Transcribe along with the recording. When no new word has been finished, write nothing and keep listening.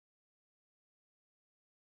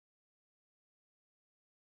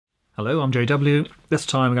Hello, I'm JW. This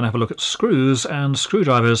time we're going to have a look at screws and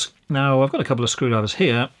screwdrivers. Now I've got a couple of screwdrivers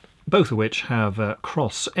here, both of which have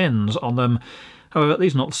cross ends on them. However,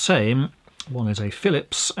 these are not the same. One is a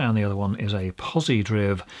Phillips and the other one is a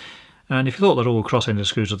Pozidriv. And if you thought that all cross-ended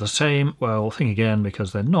screws are the same, well, think again,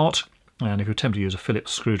 because they're not. And if you attempt to use a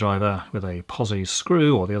Phillips screwdriver with a Posi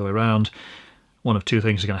screw, or the other way around, one of two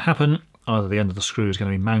things is going to happen. Either the end of the screw is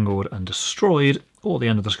going to be mangled and destroyed, or the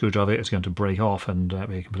end of the screwdriver is going to break off and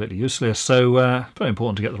be completely useless. So very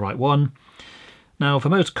important to get the right one. Now for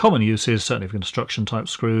most common uses, certainly for construction type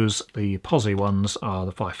screws, the Posi ones are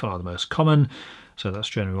by far the most common, so that's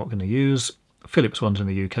generally what we're going to use. Phillips ones in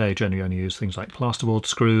the UK generally only use things like plasterboard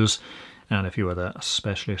screws and a few other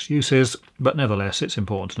specialist uses, but nevertheless it's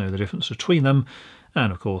important to know the difference between them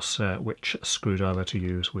and of course which screwdriver to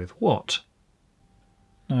use with what.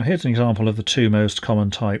 Now here's an example of the two most common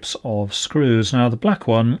types of screws. Now the black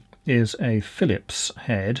one is a Phillips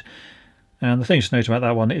head, and the thing to note about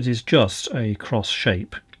that one, it is just a cross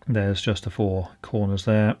shape. There's just the four corners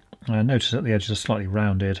there. Notice that the edges are slightly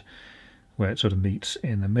rounded where it sort of meets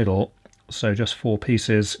in the middle, so just four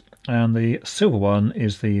pieces. And the silver one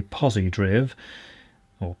is the Pozidriv,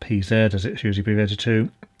 or PZ as it's usually abbreviated to,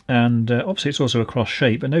 and obviously it's also a cross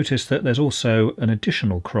shape, but notice that there's also an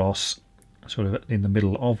additional cross sort of in the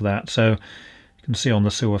middle of that. So you can see on the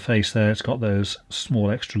silver face there, it's got those small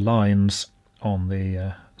extra lines on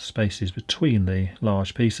the spaces between the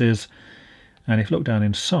large pieces. And if you look down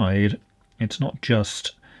inside, it's not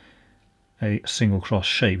just a single cross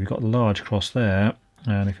shape. You've got the large cross there,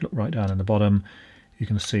 and if you look right down in the bottom, you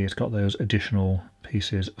can see it's got those additional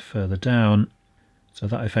pieces further down. So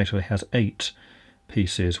that effectively has 8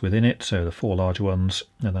 pieces within it, so the 4 larger ones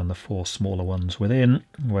and then the 4 smaller ones within,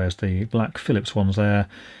 whereas the black Phillips ones there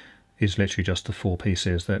is literally just the 4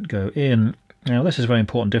 pieces that go in. Now this is a very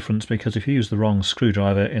important difference, because if you use the wrong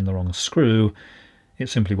screwdriver in the wrong screw, it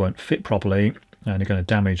simply won't fit properly and you're going to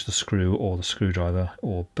damage the screw or the screwdriver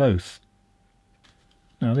or both.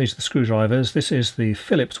 Now these are the screwdrivers. This is the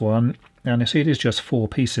Phillips one, and you see it is just 4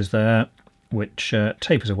 pieces there, which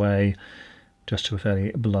tapers away just to a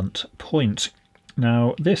fairly blunt point.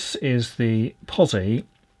 Now this is the Posi.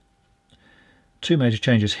 Two major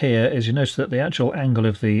changes here is you notice that the actual angle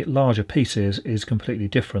of the larger pieces is completely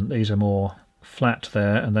different. These are more flat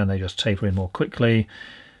there, and then they just taper in more quickly,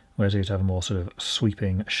 whereas these have a more sort of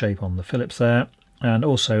sweeping shape on the Phillips there. And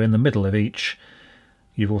also in the middle of each,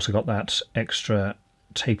 you've also got that extra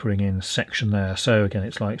tapering in section there. So again,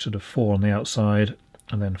 it's like sort of 4 on the outside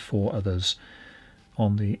and then 4 others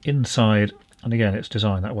on the inside. And again, it's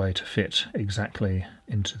designed that way to fit exactly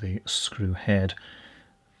into the screw head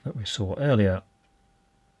that we saw earlier.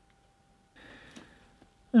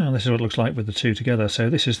 And this is what it looks like with the two together.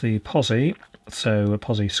 So this is the Posi, so a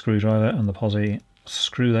Posi screwdriver and the Posi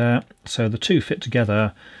screw there. So the two fit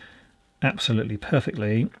together absolutely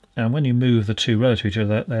perfectly. And when you move the two relative to each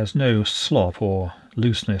other, there's no slop or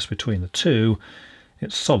looseness between the two.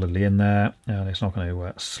 It's solidly in there and it's not going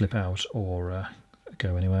to slip out or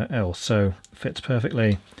go anywhere else, so fits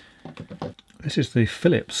perfectly. This is the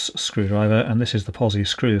Phillips screwdriver and this is the Posi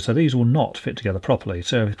screw, so these will not fit together properly.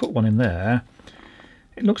 So if you put one in there,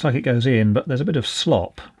 it looks like it goes in, but there's a bit of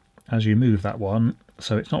slop as you move that one,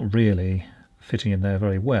 so it's not really fitting in there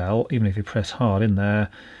very well. Even if you press hard in there,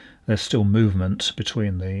 there's still movement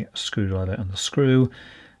between the screwdriver and the screw,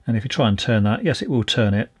 and if you try and turn that, yes, it will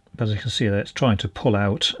turn it, but as you can see there, it's trying to pull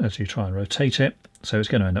out as you try and rotate it. So it's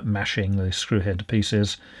going to end up mashing the screw head to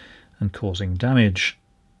pieces and causing damage.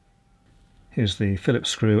 Here's the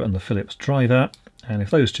Phillips screw and the Phillips driver, and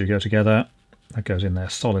if those two go together, that goes in there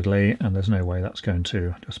solidly and there's no way that's going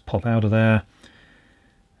to just pop out of there.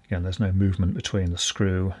 Again, there's no movement between the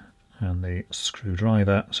screw and the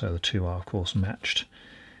screwdriver, so the two are of course matched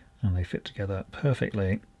and they fit together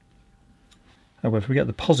perfectly. However, if we get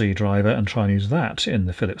the Posi driver and try and use that in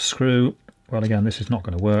the Phillips screw, well, again, this is not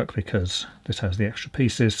going to work because this has the extra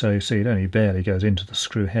pieces, so you see it only barely goes into the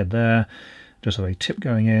screw head there, just a tip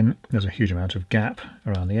going in. There's a huge amount of gap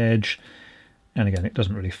around the edge, and again, it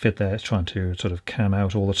doesn't really fit there. It's trying to sort of cam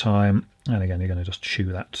out all the time, and again, you're going to just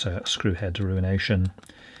chew that screw head to ruination.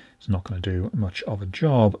 It's not going to do much of a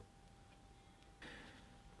job.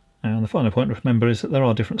 And the final point to remember is that there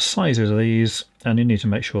are different sizes of these, and you need to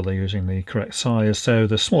make sure they're using the correct size. So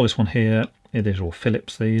the smallest one here, these are all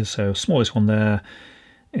Phillips these, so smallest one there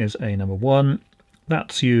is a number 1.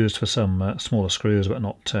 That's used for some smaller screws, but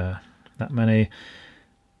not that many.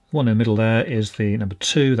 The one in the middle there is the number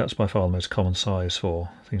 2. That's by far the most common size for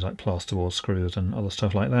things like plasterboard screws and other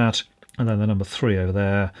stuff like that. And then the number 3 over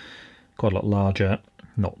there, quite a lot larger,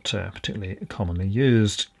 not particularly commonly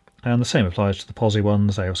used. And the same applies to the Posi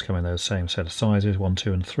ones. They also come in those same set of sizes, 1,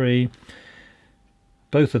 2 and 3.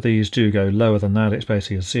 Both of these do go lower than that. It's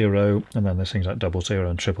basically a 0, and then there's things like 00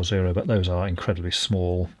 and 000, but those are incredibly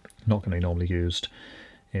small, not going to be normally used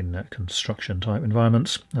in construction type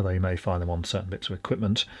environments, although you may find them on certain bits of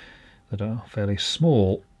equipment that are fairly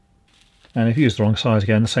small. And if you use the wrong size,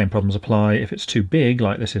 again, the same problems apply. If it's too big,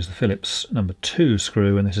 like this is the Phillips number 2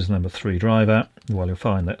 screw and this is the number 3 driver, well, you'll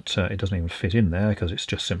find that it doesn't even fit in there because it's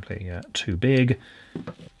just simply too big.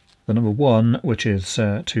 The number 1, which is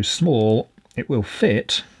too small, it will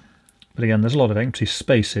fit, but again, there's a lot of empty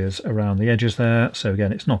spaces around the edges there, so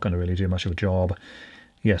again, it's not going to really do much of a job.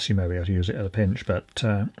 Yes, you may be able to use it at a pinch, but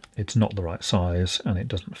it's not the right size and it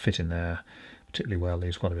doesn't fit in there particularly well.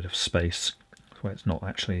 Leaves quite a bit of space where it's not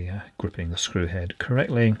actually gripping the screw head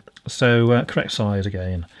correctly. So correct size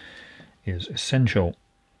again is essential.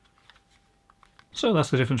 So that's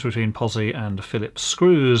the difference between Posi and Phillips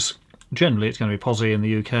screws. Generally it's going to be Posi in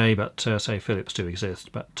the UK, but say Phillips do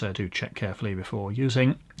exist, but do check carefully before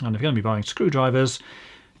using. And if you're going to be buying screwdrivers,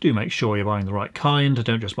 do make sure you're buying the right kind.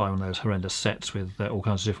 Don't just buy one of those horrendous sets with all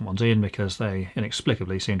kinds of different ones in, because they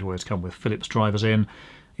inexplicably seem to always come with Phillips drivers in,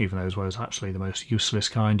 even though those are actually the most useless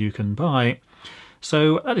kind you can buy.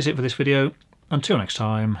 So that is it for this video. Until next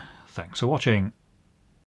time, thanks for watching.